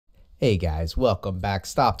Hey guys, welcome back.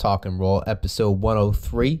 Stop Talk and Roll, episode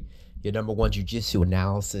 103, your number one jiu-jitsu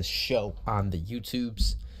analysis show on the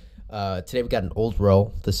YouTubes. Today we got an old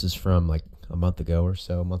roll. This is from like a month ago or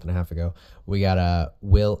so, a month and a half ago. We got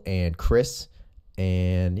Will and Chris,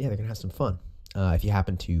 and yeah, they're gonna have some fun. If you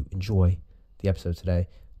happen to enjoy the episode today,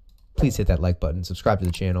 please hit that like button, subscribe to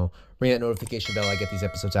the channel, ring that notification bell. I get these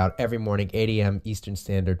episodes out every morning, 8 a.m. Eastern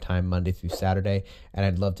Standard Time, Monday through Saturday, and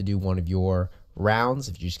I'd love to do one of your rounds.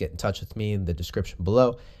 If you just get in touch with me, in the description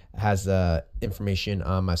below has information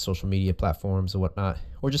on my social media platforms and whatnot,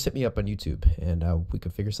 or just hit me up on YouTube and we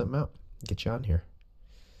can figure something out, get you on here.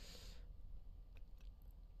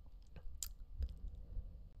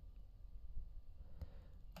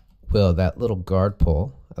 Will, that little guard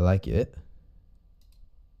pull, I like it.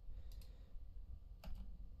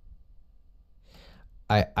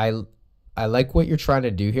 I like what you're trying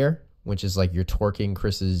to do here, which is like you're torquing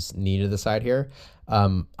Chris's knee to the side here.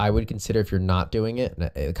 I would consider, if you're not doing it,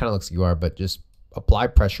 and it kind of looks like you are, but just apply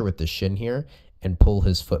pressure with the shin here and pull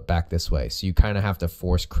his foot back this way. So you kind of have to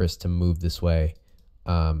force Chris to move this way.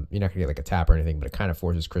 You're not gonna get like a tap or anything, but it kind of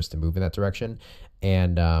forces Chris to move in that direction.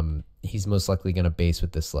 And he's most likely gonna base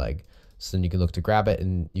with this leg. So then you can look to grab it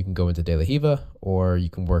and you can go into De La Hiva, or you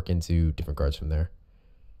can work into different guards from there.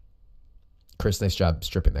 Chris, nice job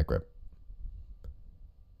stripping that grip.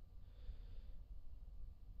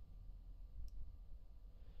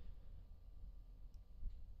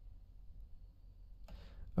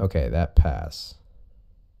 Okay, that pass.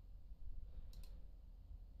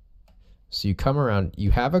 So you come around,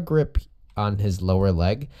 you have a grip on his lower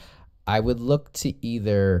leg. I would look to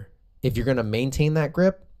either, if you're going to maintain that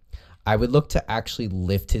grip, I would look to actually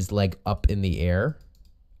lift his leg up in the air.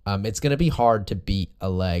 It's going to be hard to beat a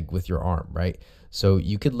leg with your arm, right? So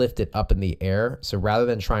you could lift it up in the air. So rather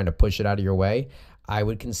than trying to push it out of your way, I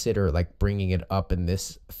would consider like bringing it up in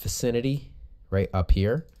this vicinity, right up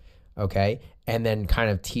here. Okay. And then kind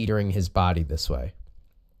of teetering his body this way.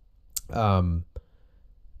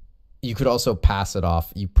 You could also pass it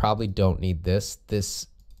off. You probably don't need this.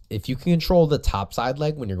 If you can control the top side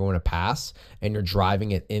leg when you're going to pass and you're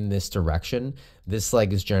driving it in this direction, this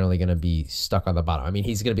leg is generally going to be stuck on the bottom. I mean,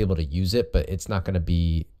 he's going to be able to use it, but it's not going to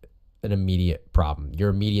be an immediate problem. Your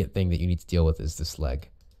immediate thing that you need to deal with is this leg.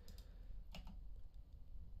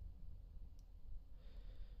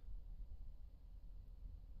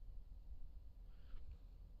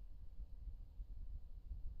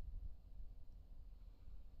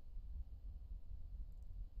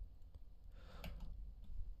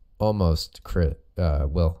 Almost crit,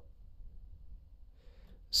 Will.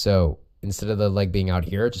 So instead of the leg being out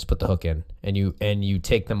here, just put the hook in, and you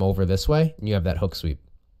take them over this way, and you have that hook sweep.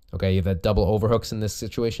 Okay, you have that double overhooks in this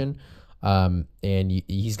situation, and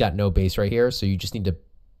he's got no base right here, so you just need to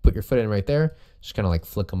put your foot in right there, just kind of like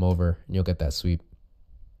flick them over, and you'll get that sweep.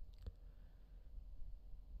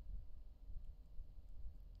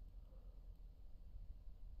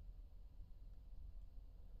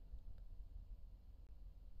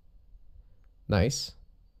 Nice.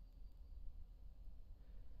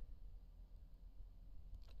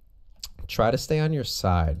 Try to stay on your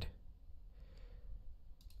side.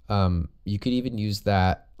 You could even use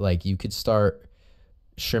that, like you could start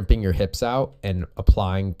shrimping your hips out and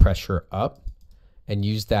applying pressure up and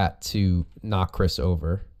use that to knock Chris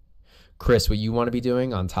over. Chris, what you want to be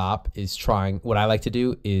doing on top is what I like to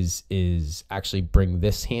do is actually bring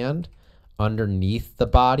this hand underneath the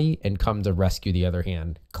body and come to rescue the other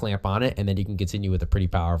hand, clamp on it, and then you can continue with a pretty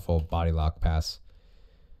powerful body lock pass.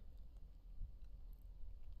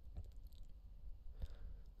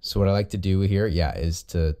 So what I like to do here, is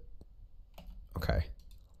to, okay,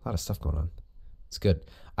 a lot of stuff going on. It's good.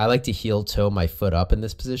 I like to heel toe my foot up in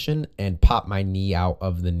this position and pop my knee out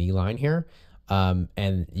of the knee line here.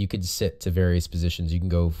 And you could sit to various positions. You can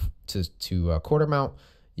go to quarter mount.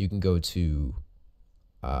 You can go to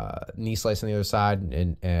knee slice on the other side,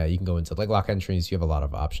 and you can go into leg lock entries. You have a lot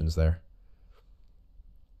of options there.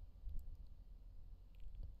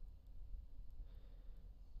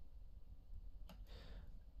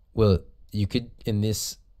 Well, you could, in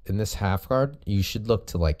this half guard, you should look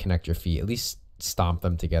to like connect your feet, at least stomp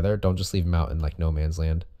them together. Don't just leave them out in like no man's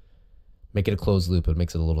land. Make it a closed loop. It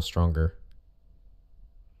makes it a little stronger.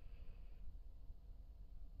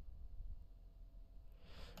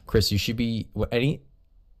 Chris, you should be,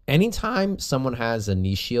 anytime someone has a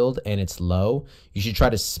knee shield and it's low, you should try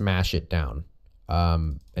to smash it down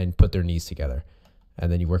and put their knees together.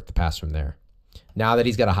 And then you work the pass from there. Now that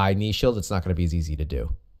he's got a high knee shield, it's not going to be as easy to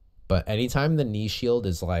do. But anytime the knee shield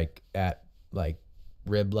is like at like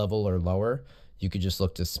rib level or lower, you could just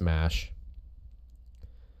look to smash.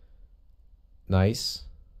 Nice.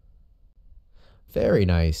 Very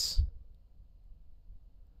nice.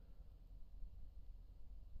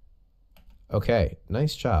 Okay,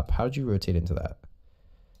 nice job. How did you rotate into that?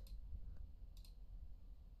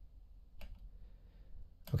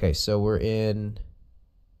 Okay, so we're in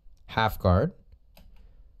half guard.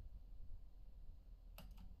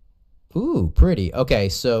 Ooh, pretty. Okay,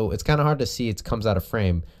 so it's kind of hard to see. It comes out of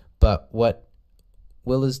frame. But what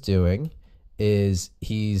Will is doing is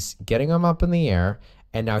he's getting him up in the air,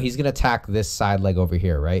 and now he's going to attack this side leg over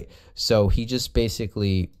here, right? So he just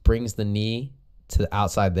basically brings the knee to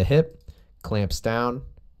outside the hip, clamps down,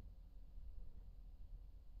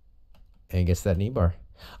 and gets that knee bar.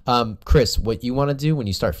 Chris, what you want to do when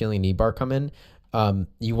you start feeling knee bar come in,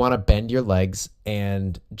 you want to bend your legs,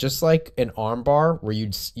 and just like an arm bar where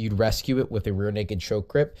you'd rescue it with a rear naked choke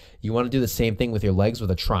grip, you want to do the same thing with your legs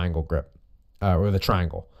with a triangle grip, or the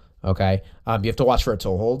triangle. Okay. You have to watch for a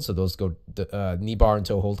toe hold. So those go, knee bar and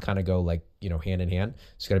toe hold kind of go like, you know, hand in hand.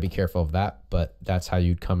 So you got to be careful of that, but that's how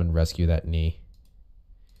you'd come and rescue that knee.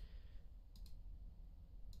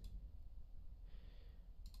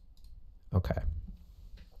 Okay.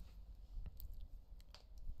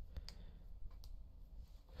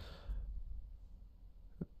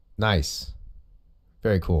 Nice.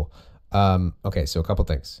 Very cool. Okay, so a couple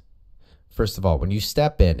things. First of all, when you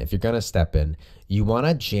step in, if you're going to step in, you want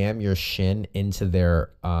to jam your shin into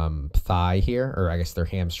their thigh here, or I guess their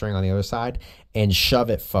hamstring on the other side, and shove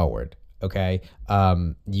it forward, okay?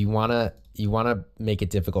 You want to make it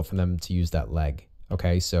difficult for them to use that leg,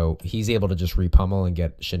 okay? So he's able to just repummel and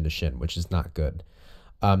get shin to shin, which is not good.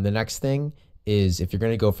 The next thing is if you're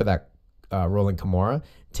going to go for that rolling Kimura,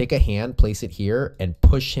 take a hand, place it here, and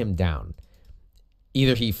push him down.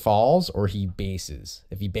 Either he falls or he bases.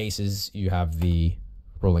 If he bases, you have the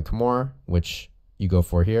rolling Kimura, which you go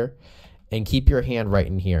for here. And keep your hand right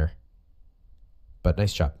in here. But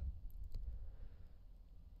nice job.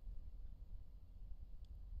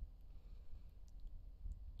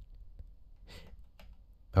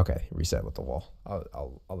 Okay, reset with the wall.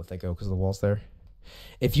 I'll let that go because the wall's there.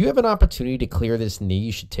 If you have an opportunity to clear this knee,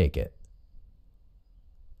 you should take it.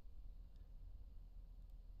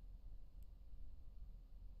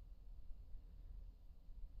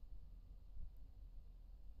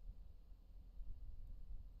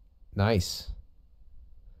 Nice.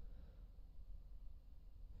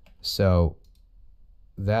 So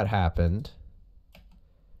that happened.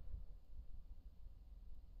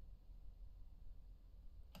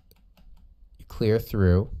 You clear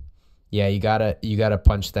through. Yeah, you gotta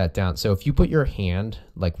punch that down. So if you put your hand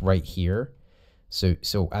like right here, so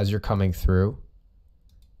as you're coming through,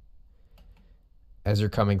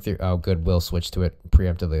 oh, good. Will switch to it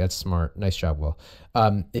preemptively. That's smart. Nice job, Will.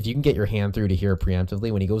 If you can get your hand through to here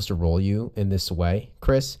preemptively, when he goes to roll you in this way,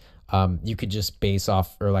 Chris, you could just base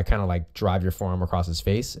off or like kind of like drive your forearm across his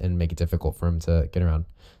face and make it difficult for him to get around.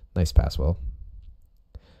 Nice pass, Will.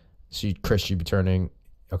 So Chris should be turning.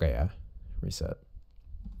 Okay, yeah. Reset.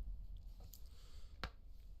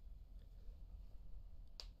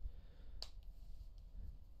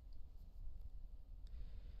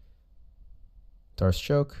 Darce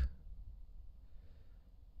choke.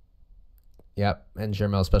 Yep, and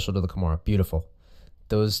Jermel special to the Kimura. Beautiful.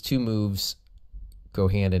 Those two moves go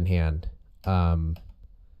hand in hand. Although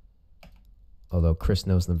Chris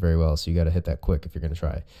knows them very well, so you got to hit that quick if you're going to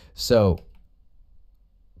try. So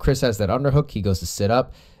Chris has that underhook. He goes to sit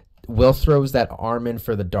up. Will throws that arm in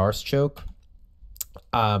for the Darce choke.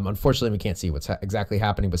 Unfortunately, we can't see what's exactly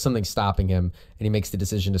happening, but something's stopping him, and he makes the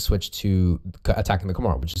decision to switch to attacking the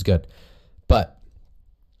Kimura, which is good. But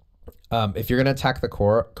if you're going to attack the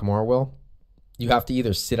Kimura, Will, you have to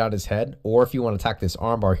either sit on his head, or if you want to attack this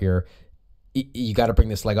armbar here, you got to bring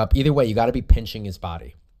this leg up. Either way, you got to be pinching his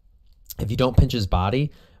body. If you don't pinch his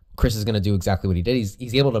body, Chris is going to do exactly what he did.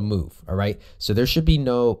 He's able to move, all right? So there should be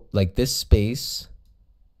no, like this space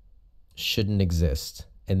shouldn't exist.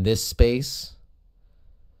 And this space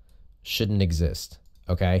shouldn't exist,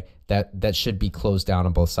 okay? That should be closed down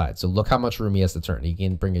on both sides. So look how much room he has to turn. He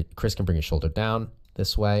can bring it. Chris can bring his shoulder down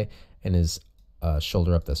this way and his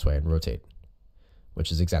shoulder up this way and rotate,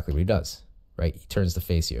 which is exactly what he does, right? He turns to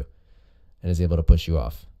face you and is able to push you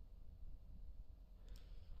off.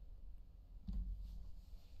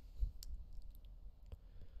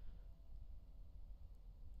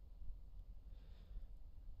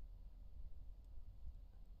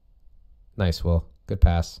 Nice, Will. Good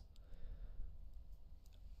pass.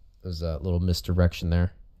 There's a little misdirection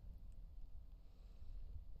there.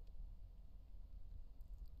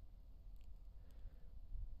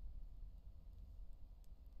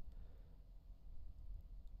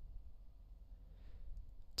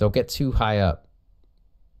 Don't get too high up.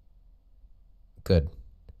 Good.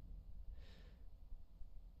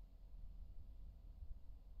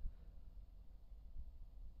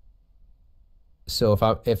 So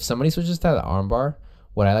if somebody switches to the armbar,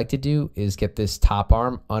 what I like to do is get this top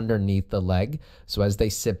arm underneath the leg. So as they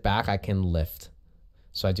sit back, I can lift.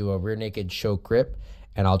 So I do a rear naked choke grip,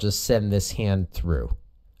 and I'll just send this hand through.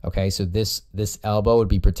 Okay, so this elbow would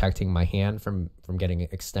be protecting my hand from getting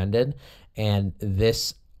extended, and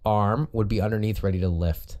this arm would be underneath ready to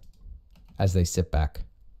lift as they sit back.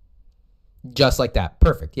 Just like that.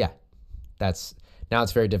 Perfect. Yeah. Now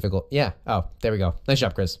it's very difficult. Yeah. Oh, there we go. Nice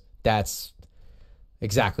job, Chris. That's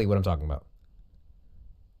exactly what I'm talking about.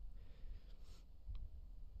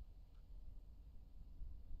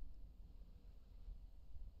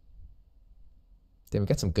 Damn, we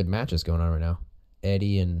got some good matches going on right now.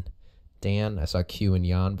 Eddie and Dan. I saw Q and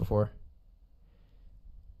Jan before.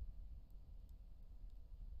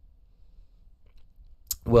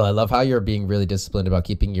 Well, I love how you're being really disciplined about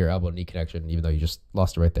keeping your elbow knee connection, even though you just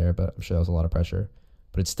lost it right there. But I'm sure that was a lot of pressure.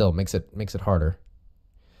 But it still makes it harder.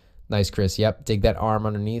 Nice, Chris. Yep, dig that arm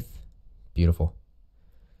underneath. Beautiful.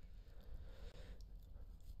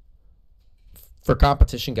 For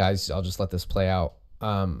competition, guys, I'll just let this play out.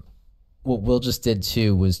 What Will just did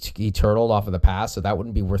too was he turtled off of the pass, so that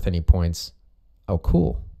wouldn't be worth any points. Oh,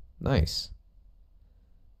 cool. Nice.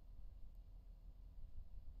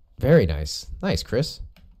 Very nice. Nice, Chris.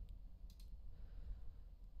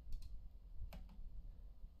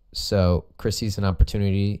 So Chris sees an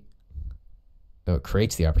opportunity,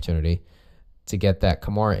 creates the opportunity to get that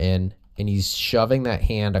Kimura in, and he's shoving that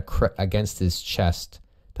hand against his chest.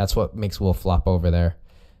 That's what makes Will flop over there.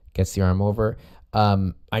 Gets the arm over.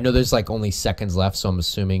 I know there's like only seconds left, so I'm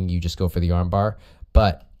assuming you just go for the arm bar.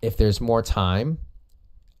 But if there's more time,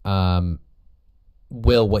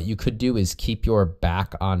 Will, what you could do is keep your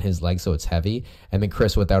back on his leg so it's heavy. And then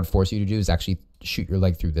Chris, what that would force you to do is actually shoot your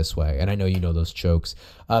leg through this way. And I know you know those chokes.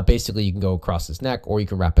 Basically, you can go across his neck, or you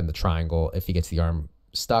can wrap in the triangle if he gets the arm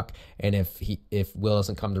stuck. And if Will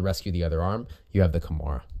doesn't come to rescue the other arm, you have the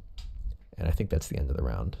Kimura. And I think that's the end of the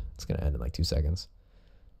round. It's going to end in like 2 seconds.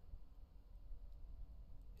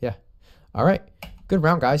 Yeah. All right. Good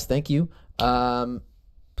round, guys. Thank you.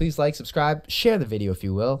 Please like, subscribe, share the video if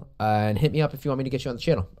you will, and hit me up if you want me to get you on the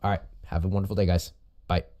channel. All right. Have a wonderful day, guys.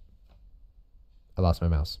 Bye. I lost my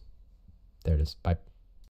mouse. There it is. Bye.